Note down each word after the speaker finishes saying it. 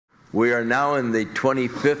We are now in the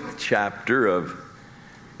 25th chapter of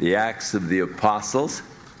the Acts of the Apostles.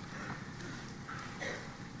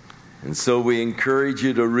 And so we encourage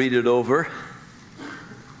you to read it over.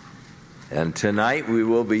 And tonight we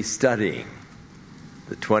will be studying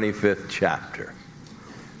the 25th chapter.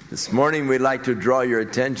 This morning we'd like to draw your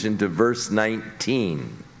attention to verse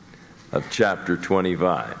 19 of chapter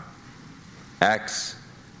 25. Acts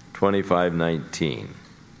 25:19.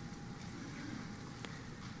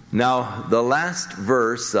 Now, the last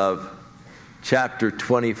verse of chapter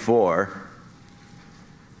 24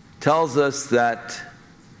 tells us that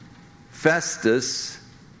Festus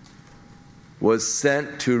was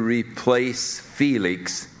sent to replace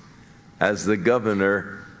Felix as the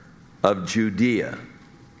governor of Judea.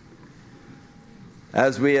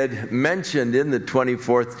 As we had mentioned in the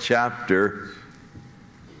 24th chapter,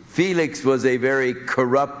 Felix was a very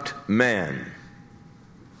corrupt man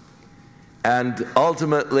and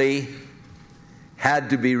ultimately had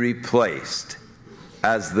to be replaced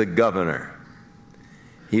as the governor.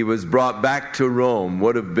 He was brought back to Rome,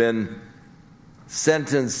 would have been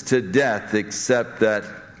sentenced to death, except that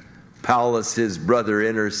Paulus, his brother,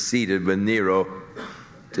 interceded with Nero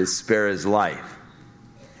to spare his life.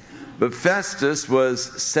 But Festus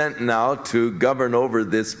was sent now to govern over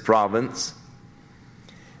this province,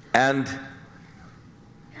 and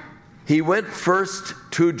he went first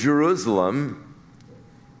to Jerusalem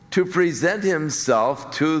to present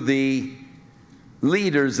himself to the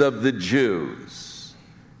leaders of the Jews,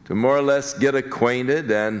 to more or less get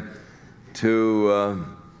acquainted and to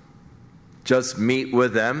just meet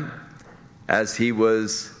with them as he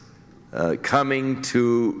was coming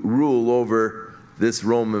to rule over this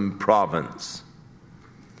Roman province.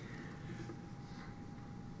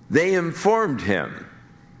 They informed him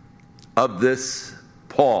of this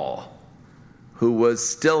Paul, who was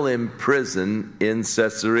still in prison in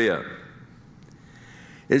Caesarea.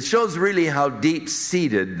 It shows really how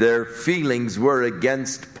deep-seated their feelings were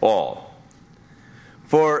against Paul.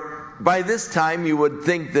 For by this time you would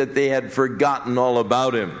think that they had forgotten all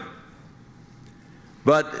about him.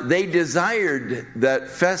 But they desired that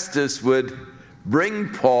Festus would bring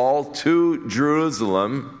Paul to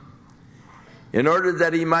Jerusalem in order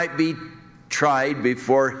that he might be tried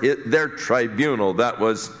before their tribunal. That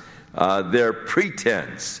was their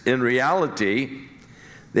pretense. In reality,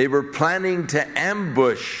 they were planning to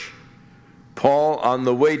ambush Paul on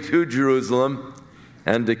the way to Jerusalem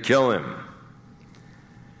and to kill him.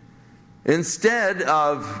 Instead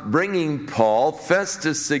of bringing Paul,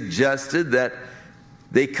 Festus suggested that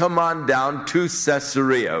they come on down to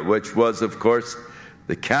Caesarea, which was, of course,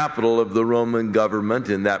 the capital of the Roman government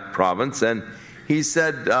in that province. And he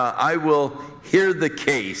said, I will hear the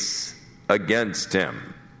case against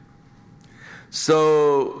him.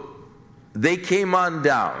 So they came on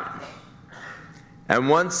down and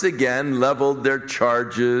once again leveled their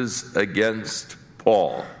charges against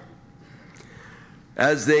Paul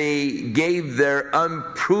as they gave their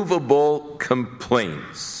unprovable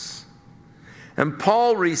complaints. And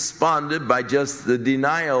Paul responded by just the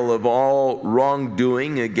denial of all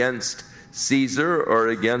wrongdoing against Caesar or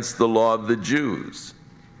against the law of the Jews.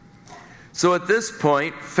 So at this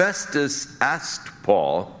point, Festus asked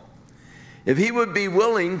Paul if he would be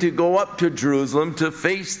willing to go up to Jerusalem to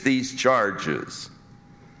face these charges.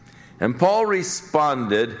 And Paul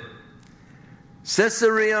responded,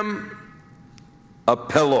 Caesareum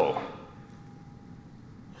appello.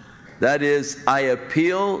 That is, I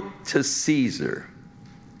appeal to Caesar.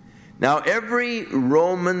 Now, every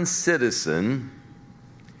Roman citizen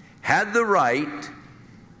had the right,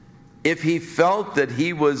 if he felt that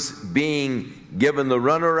he was being given the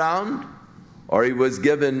runaround, or he was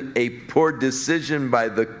given a poor decision by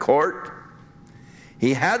the court,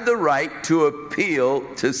 he had the right to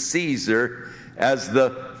appeal to Caesar as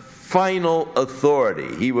the final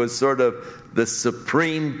authority. He was sort of the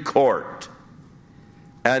supreme court.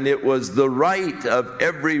 And it was the right of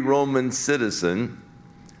every Roman citizen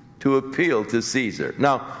to appeal to Caesar.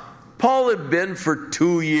 Now, Paul had been for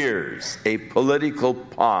 2 years a political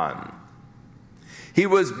pawn. He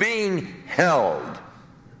was being held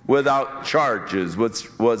without charges, which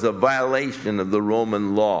was a violation of the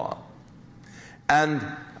Roman law. And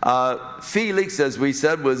Felix, as we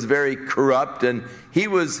said, was very corrupt, and he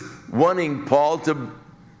was wanting Paul to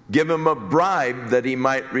give him a bribe that he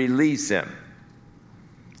might release him.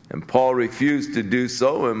 And Paul refused to do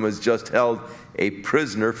so and was just held a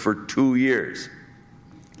prisoner for 2 years.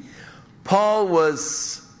 Paul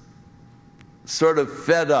was sort of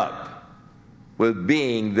fed up with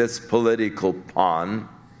being this political pawn,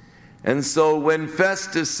 And so when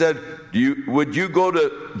Festus said, would you go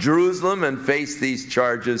to Jerusalem and face these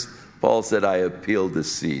charges? Paul said, I appeal to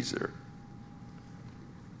Caesar.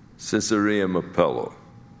 Caesareum Appello.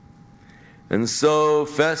 And so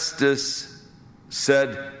Festus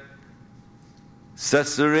said,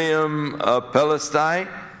 Caesareum Appellestai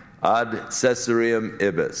ad Caesareum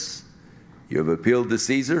ibis. You have appealed to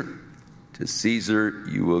Caesar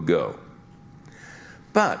you will go.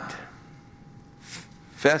 But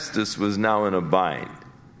Festus was now in a bind.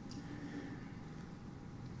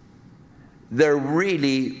 There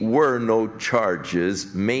really were no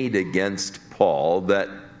charges made against Paul that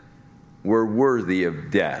were worthy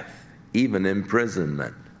of death, even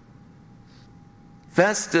imprisonment.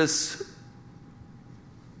 Festus,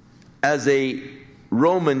 as a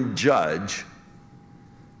Roman judge,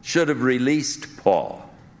 should have released Paul.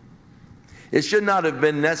 It should not have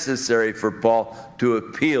been necessary for Paul to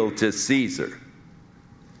appeal to Caesar.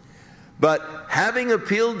 But having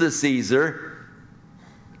appealed to Caesar,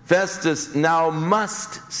 Festus now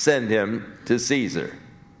must send him to Caesar.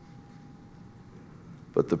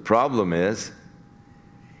 But the problem is,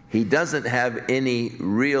 he doesn't have any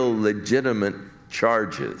real legitimate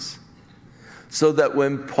charges. So that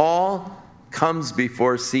when Paul comes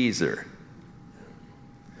before Caesar,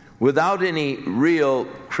 without any real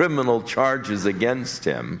criminal charges against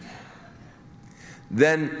him,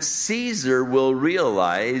 then Caesar will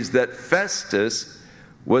realize that Festus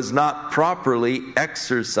was not properly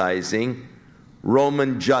exercising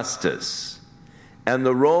Roman justice. And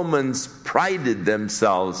the Romans prided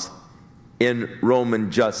themselves in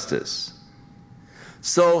Roman justice.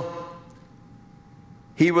 So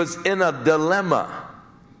he was in a dilemma.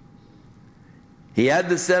 He had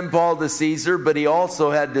to send Paul to Caesar, but he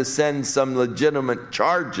also had to send some legitimate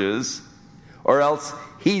charges, or else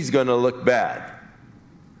he's going to look bad.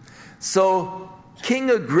 So King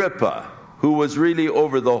Agrippa, who was really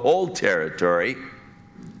over the whole territory,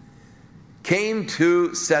 came to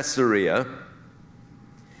Caesarea,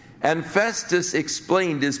 and Festus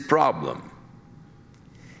explained his problem.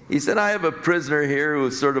 He said, I have a prisoner here who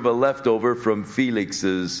is sort of a leftover from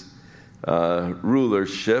Felix's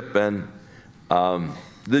rulership, and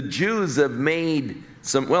the Jews have made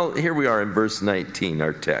some, well, here we are in verse 19,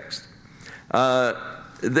 our text.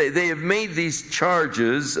 They have made these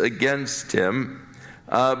charges against him,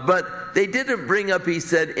 but they didn't bring up, he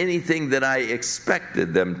said, anything that I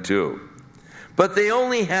expected them to. But they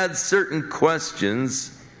only had certain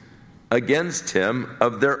questions against him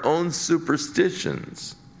of their own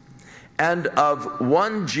superstitions, and of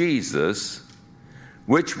one Jesus,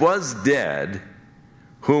 which was dead,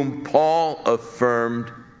 whom Paul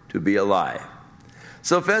affirmed to be alive.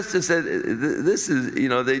 So Festus said, this is,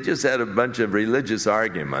 they just had a bunch of religious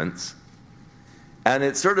arguments, and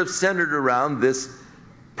it sort of centered around this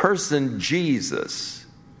person, Jesus,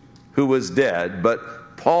 who was dead,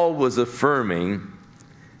 but Paul was affirming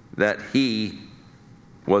that he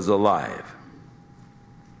was alive.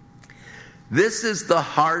 This is the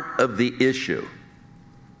heart of the issue,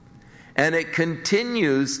 and it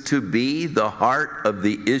continues to be the heart of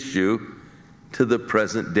the issue to the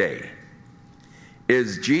present day.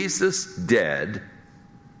 Is Jesus dead,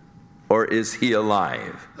 or is he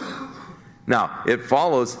alive? Now, it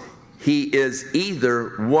follows he is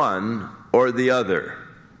either one or the other.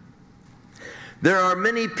 There are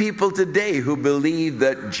many people today who believe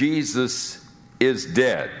that Jesus is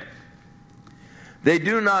dead. They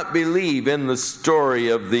do not believe in the story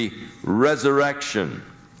of the resurrection.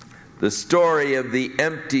 The story of the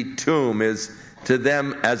empty tomb is to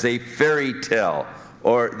them as a fairy tale,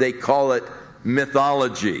 or they call it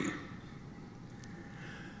mythology.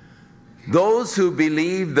 Those who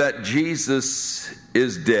believe that Jesus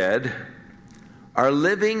is dead are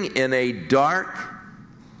living in a dark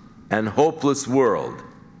and hopeless world.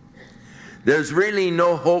 There's really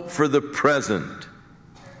no hope for the present.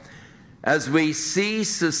 As we see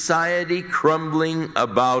society crumbling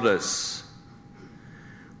about us,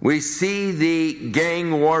 we see the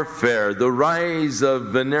gang warfare, the rise of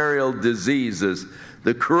venereal diseases,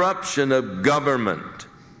 the corruption of government.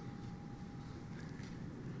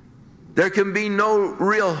 There can be no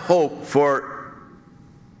real hope for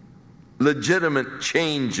legitimate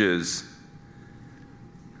changes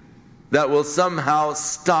that will somehow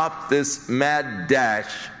stop this mad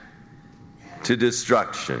dash to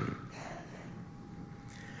destruction.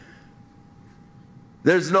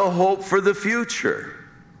 There's no hope for the future.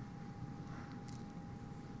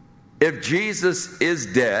 If Jesus is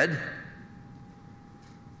dead,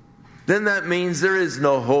 then that means there is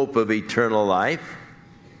no hope of eternal life.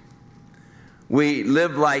 We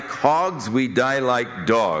live like hogs, we die like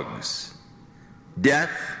dogs.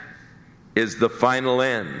 Death is the final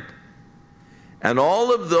end. And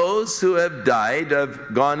all of those who have died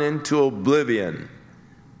have gone into oblivion.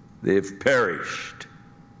 They've perished.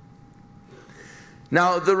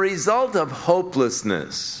 Now, the result of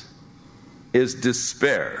hopelessness is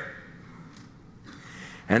despair.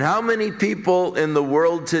 And how many people in the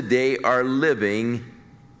world today are living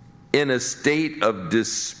in a state of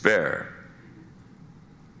despair?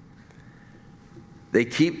 They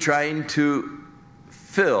keep trying to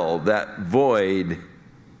fill that void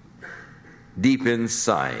deep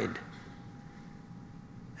inside.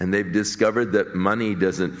 And they've discovered that money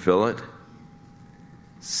doesn't fill it.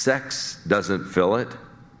 Sex doesn't fill it.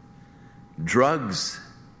 Drugs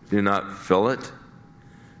do not fill it.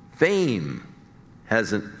 Fame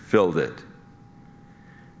hasn't filled it.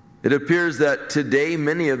 It appears that today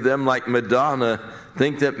many of them, like Madonna,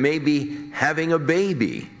 think that maybe having a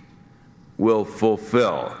baby will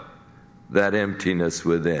fulfill that emptiness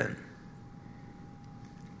within.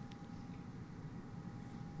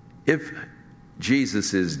 If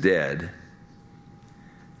Jesus is dead,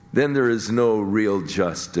 then there is no real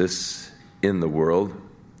justice in the world,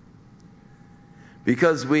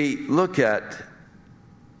 because we look at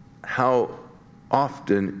how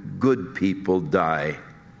often good people die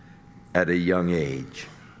at a young age.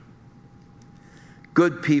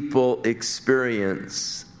 Good people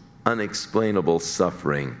experience unexplainable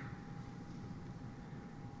suffering.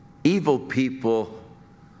 Evil people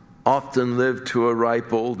often live to a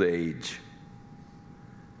ripe old age.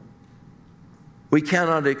 We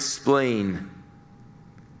cannot explain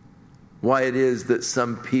why it is that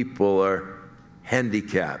some people are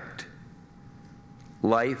handicapped.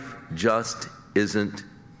 Life just isn't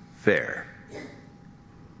fair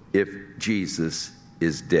if Jesus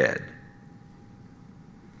is dead.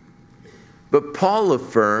 But Paul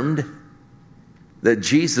affirmed that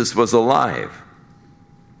Jesus was alive.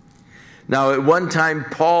 Now, at one time,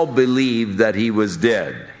 Paul believed that he was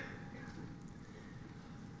dead.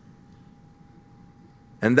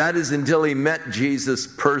 And that is until he met Jesus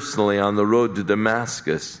personally on the road to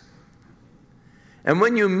Damascus. And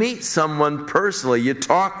when you meet someone personally, you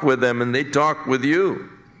talk with them and they talk with you.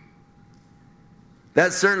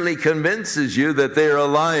 That certainly convinces you that they are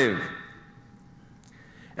alive.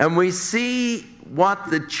 And we see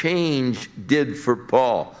what the change did for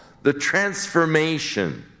Paul, the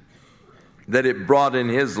transformation that it brought in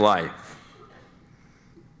his life.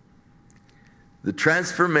 The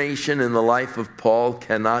transformation in the life of Paul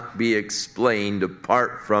cannot be explained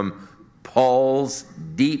apart from Paul's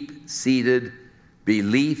deep-seated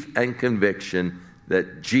belief and conviction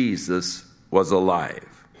that Jesus was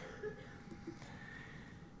alive.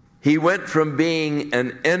 He went from being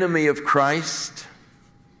an enemy of Christ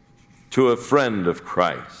to a friend of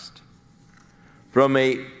Christ, from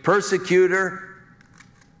a persecutor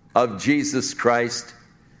of Jesus Christ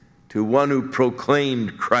to one who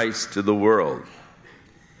proclaimed Christ to the world.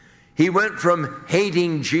 He went from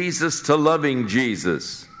hating Jesus to loving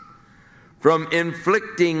Jesus, from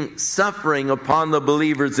inflicting suffering upon the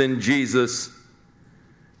believers in Jesus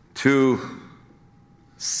to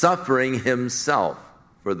suffering himself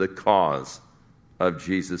for the cause of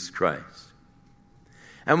Jesus Christ.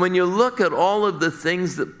 And when you look at all of the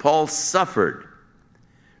things that Paul suffered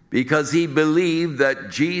because he believed that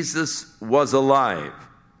Jesus was alive,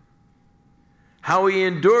 how he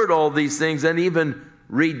endured all these things and even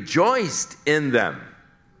rejoiced in them,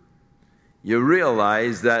 you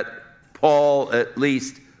realize that Paul at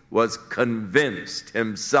least was convinced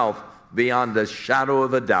himself beyond a shadow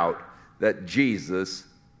of a doubt that Jesus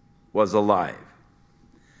was alive.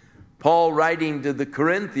 Paul, writing to the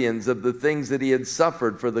Corinthians of the things that he had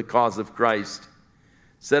suffered for the cause of Christ,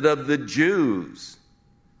 said of the Jews,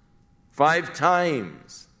 5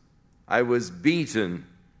 times I was beaten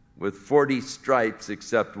with 40 stripes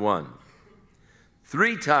except one.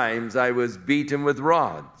 3 times I was beaten with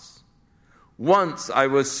rods. Once I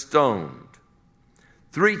was stoned.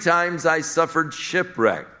 3 times I suffered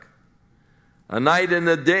shipwreck. A night and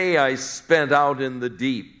a day I spent out in the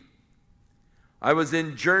deep. I was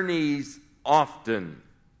in journeys often,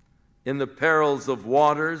 in the perils of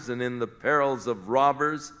waters and in the perils of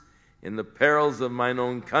robbers, in the perils of mine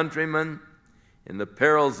own countrymen, in the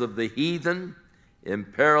perils of the heathen, in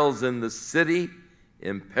perils in the city,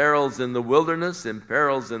 in perils in the wilderness, in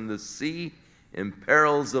perils in the sea, in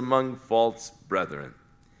perils among false brethren,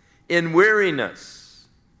 in weariness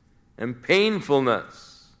and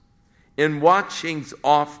painfulness, in watchings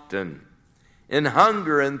often, in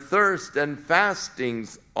hunger and thirst and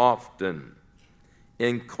fastings often,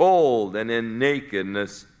 in cold and in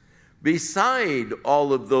nakedness. Beside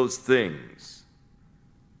all of those things,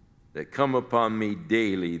 that come upon me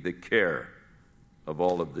daily the care of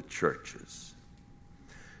all of the churches.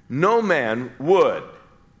 No man would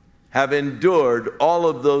have endured all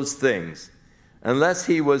of those things unless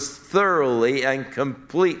he was thoroughly and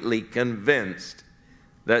completely convinced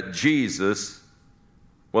that Jesus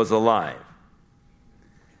was alive.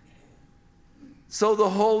 So the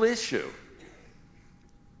whole issue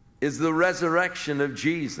is the resurrection of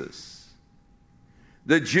Jesus.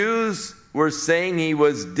 The Jews were saying he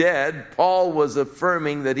was dead. Paul was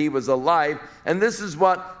affirming that he was alive. And this is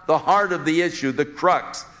what the heart of the issue, the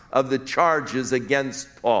crux of the charges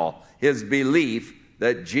against Paul, his belief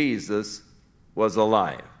that Jesus was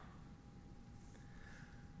alive.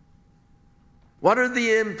 What are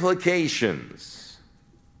the implications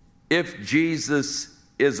if Jesus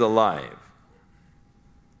is alive?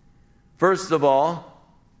 First of all,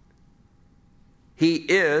 he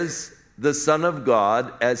is the Son of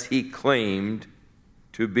God as he claimed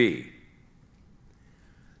to be.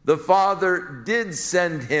 The Father did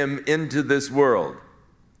send him into this world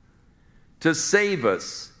to save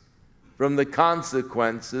us from the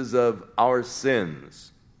consequences of our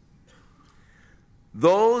sins.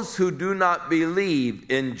 Those who do not believe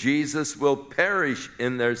in Jesus will perish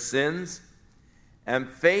in their sins and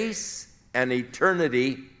face an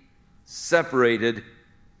eternity separated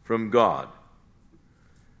from God.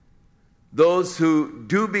 Those who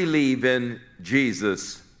do believe in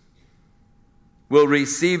Jesus will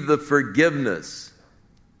receive the forgiveness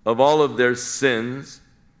of all of their sins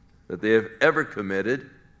that they have ever committed,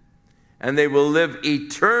 and they will live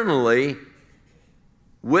eternally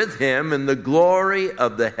with him in the glory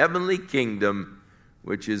of the heavenly kingdom,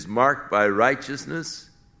 which is marked by righteousness,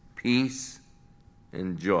 peace,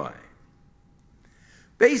 and joy.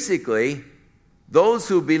 Basically, those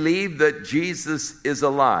who believe that Jesus is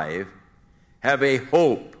alive have a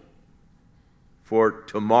hope for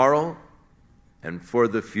tomorrow and for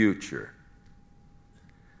the future.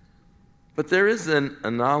 But there is an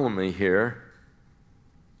anomaly here.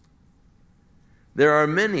 There are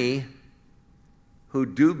many who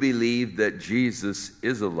do believe that Jesus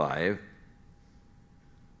is alive,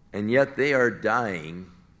 and yet they are dying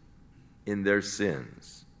in their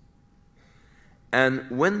sins. And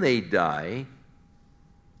when they die,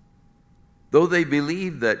 though they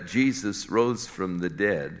believe that Jesus rose from the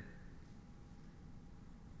dead,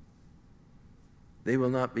 they will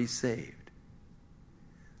not be saved.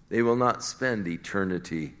 They will not spend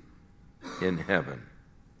eternity in heaven.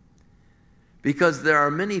 Because there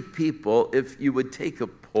are many people, if you would take a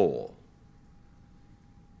poll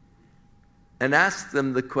and ask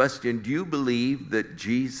them the question, do you believe that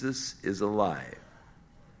Jesus is alive,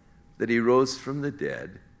 that he rose from the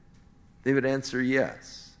dead? They would answer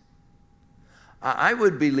yes. I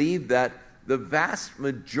would believe that the vast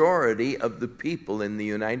majority of the people in the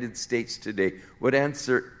United States today would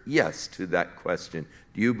answer yes to that question.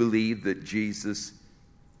 Do you believe that Jesus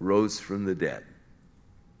rose from the dead?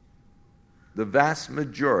 The vast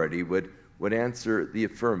majority would answer the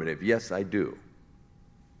affirmative. Yes, I do.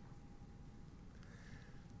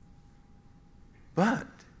 But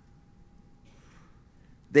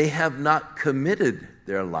they have not committed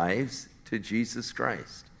their lives to Jesus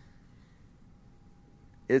Christ.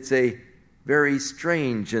 It's a very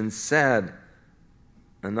strange and sad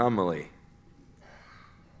anomaly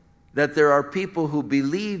that there are people who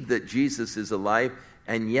believe that Jesus is alive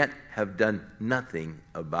and yet have done nothing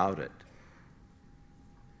about it.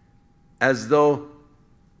 As though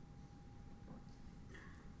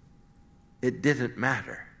it didn't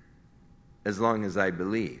matter as long as I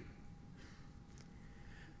believe.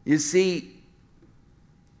 You see,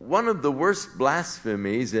 one of the worst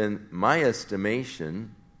blasphemies in my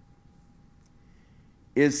estimation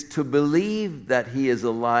is to believe that he is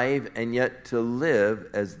alive and yet to live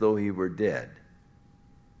as though he were dead.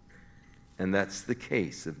 And that's the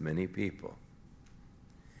case of many people.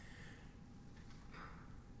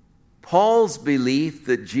 Paul's belief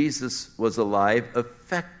that Jesus was alive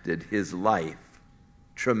affected his life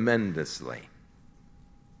tremendously.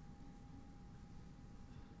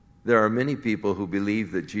 There are many people who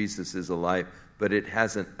believe that Jesus is alive, but it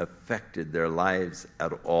hasn't affected their lives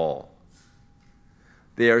at all.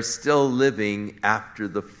 They are still living after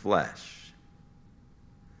the flesh.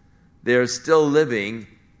 They are still living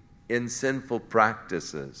in sinful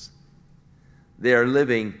practices. They are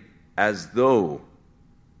living as though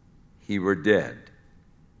he were dead.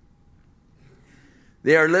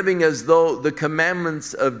 They are living as though the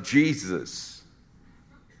commandments of Jesus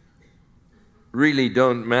really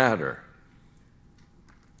don't matter.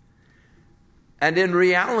 And in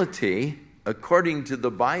reality, according to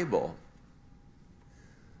the Bible,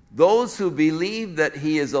 Those who believe that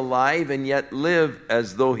he is alive and yet live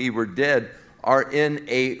as though he were dead are in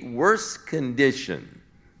a worse condition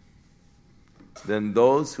than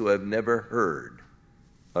those who have never heard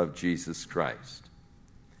of Jesus Christ.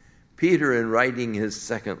 Peter, in writing his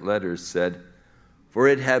second letter, said, "For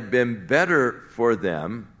it had been better for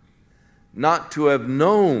them not to have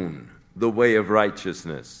known the way of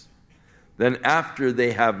righteousness than after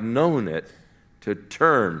they have known it to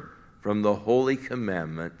turn from the holy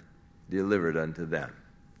commandment delivered unto them."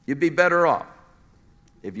 You'd be better off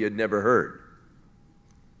if you had never heard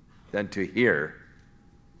than to hear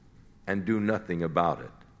and do nothing about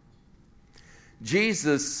it.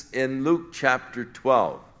 Jesus, in Luke chapter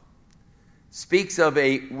 12, speaks of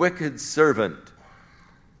a wicked servant,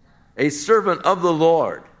 a servant of the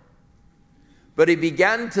Lord. But he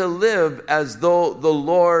began to live as though the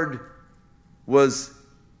Lord was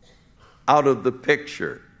out of the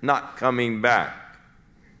picture, not coming back.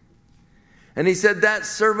 And he said, that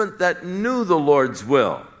servant that knew the Lord's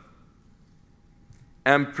will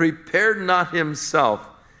and prepared not himself,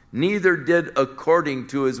 neither did according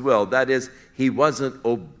to his will. That is, he wasn't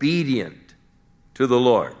obedient to the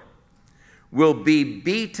Lord, will be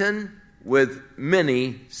beaten with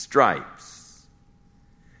many stripes.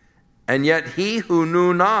 And yet he who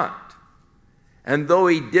knew not, and though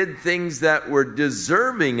he did things that were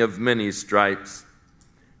deserving of many stripes,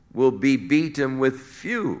 will be beaten with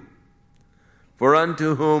few. For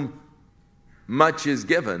unto whom much is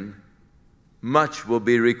given, much will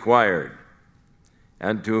be required.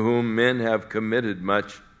 And to whom men have committed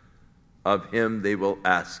much, of him they will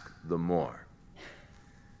ask the more.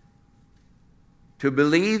 To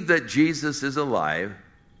believe that Jesus is alive,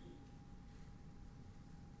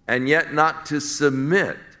 and yet not to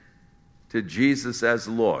submit to Jesus as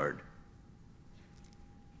Lord,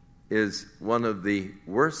 is one of the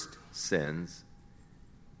worst sins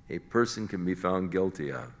a person can be found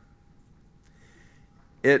guilty of.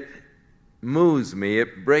 It moves me,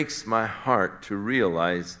 it breaks my heart to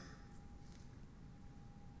realize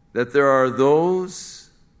that there are those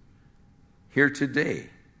here today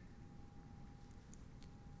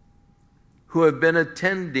who have been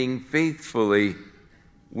attending faithfully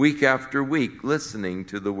week after week, listening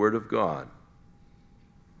to the Word of God,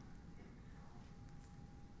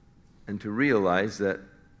 and to realize that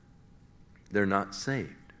they're not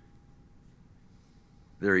saved.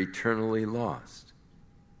 They're eternally lost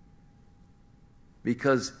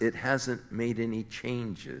because it hasn't made any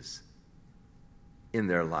changes in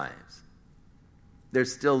their lives. They're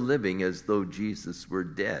still living as though Jesus were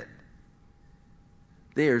dead.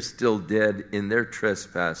 They are still dead in their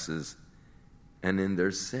trespasses and in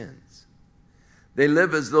their sins. They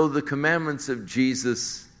live as though the commandments of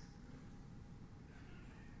Jesus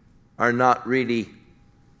are not really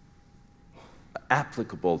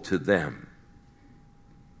applicable to them.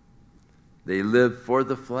 They live for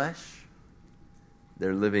the flesh.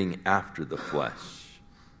 They're living after the flesh.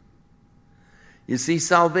 You see,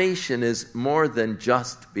 salvation is more than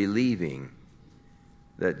just believing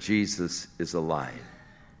that Jesus is alive.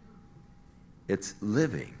 It's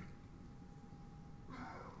living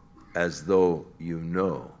as though you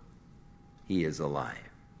know he is alive.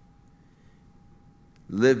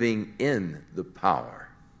 Living in the power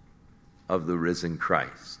of the risen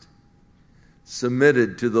Christ.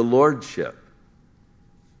 Submitted to the lordship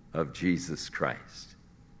of Jesus Christ,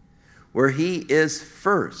 where he is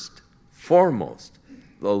first, foremost,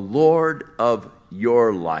 the Lord of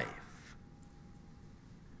your life.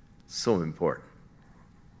 So important.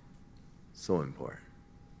 So important.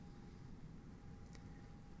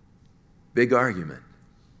 Big argument.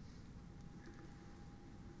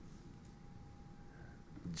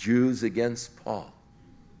 Jews against Paul.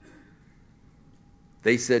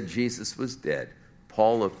 They said Jesus was dead.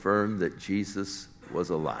 Paul affirmed that Jesus was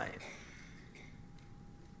alive.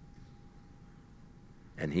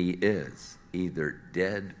 And he is either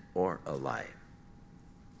dead or alive.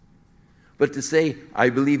 But to say, I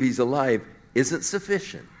believe he's alive, isn't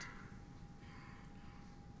sufficient.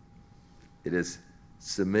 It is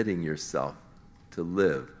submitting yourself to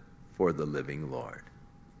live for the living Lord.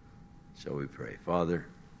 Shall we pray? Father,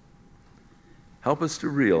 help us to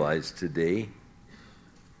realize today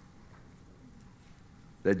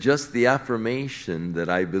that just the affirmation that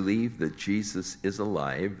I believe that Jesus is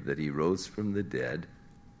alive, that he rose from the dead,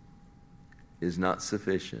 is not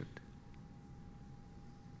sufficient.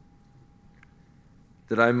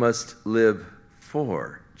 That I must live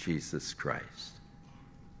for Jesus Christ,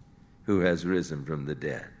 who has risen from the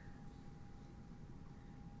dead.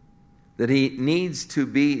 That he needs to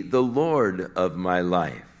be the Lord of my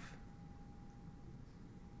life.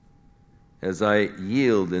 as I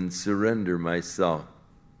yield and surrender myself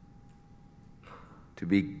to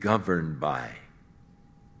be governed by,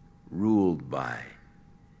 ruled by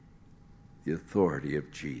the authority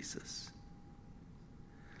of Jesus.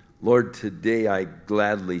 Lord, today I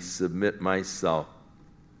gladly submit myself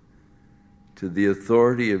to the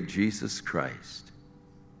authority of Jesus Christ,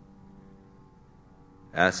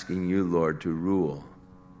 asking you, Lord, to rule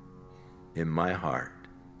in my heart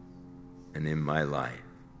and in my life.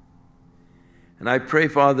 And I pray,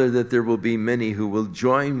 Father, that there will be many who will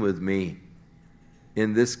join with me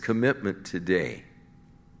in this commitment today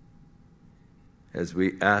as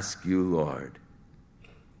we ask you, Lord,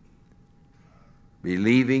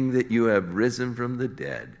 believing that you have risen from the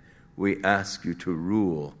dead, we ask you to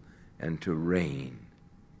rule and to reign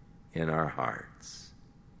in our hearts,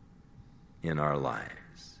 in our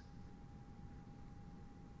lives.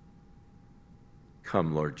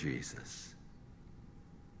 Come, Lord Jesus.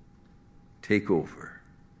 Take over.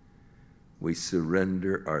 We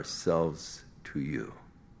surrender ourselves to you.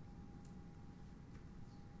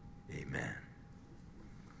 Amen.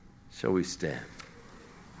 Shall we stand?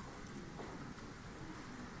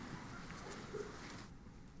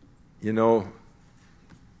 You know,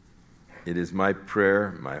 it is my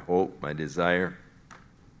prayer, my hope, my desire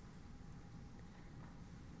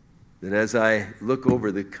that as I look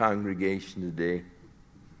over the congregation today,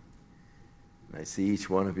 and I see each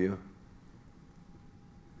one of you,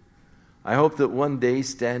 I hope that one day,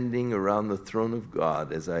 standing around the throne of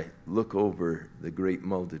God, as I look over the great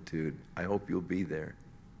multitude, I hope you'll be there.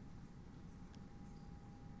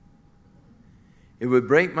 It would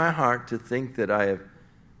break my heart to think that I have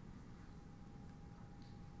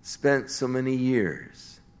spent so many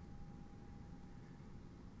years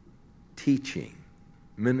teaching,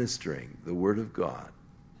 ministering the Word of God.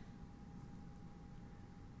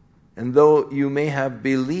 And though you may have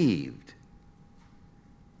believed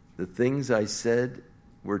the things I said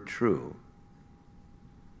were true,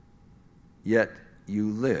 yet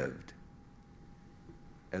you lived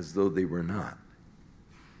as though they were not.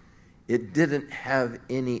 It didn't have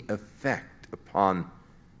any effect upon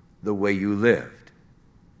the way you lived.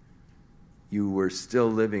 You were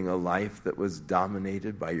still living a life that was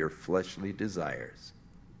dominated by your fleshly desires.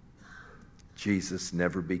 Jesus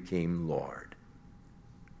never became Lord.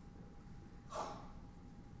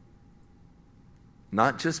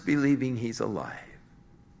 Not just believing he's alive,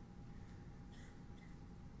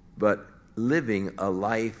 but living a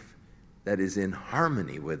life that is in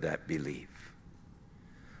harmony with that belief.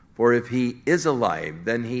 For if he is alive,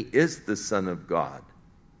 then he is the Son of God.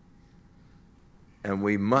 And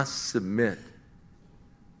we must submit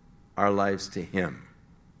our lives to him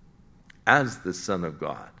as the Son of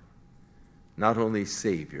God, not only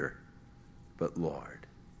Savior, but Lord.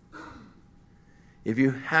 If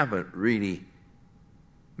you haven't really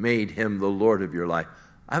made him the Lord of your life,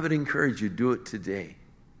 I would encourage you to do it today.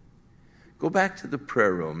 Go back to the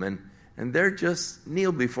prayer room and there just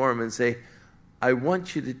kneel before him and say, I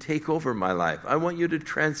want you to take over my life. I want you to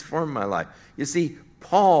transform my life. You see,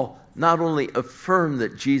 Paul not only affirmed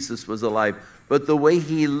that Jesus was alive, but the way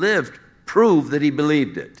he lived proved that he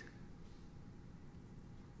believed it.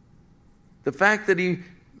 The fact that he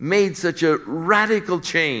made such a radical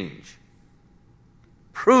change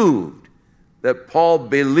proved that Paul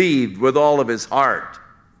believed with all of his heart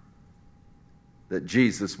that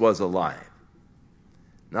Jesus was alive.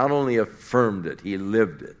 Not only affirmed it, he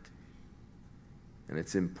lived it. And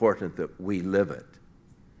it's important that we live it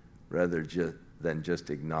rather than just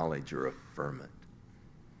acknowledge or affirm it.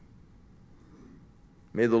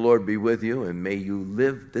 May the Lord be with you, and may you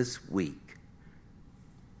live this week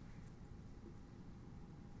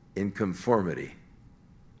in conformity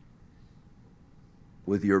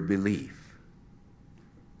with your belief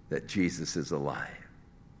that Jesus is alive.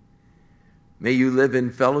 May you live in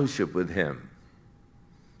fellowship with him.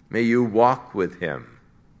 May you walk with him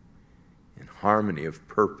in harmony of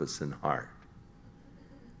purpose and heart.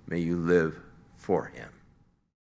 May you live for him.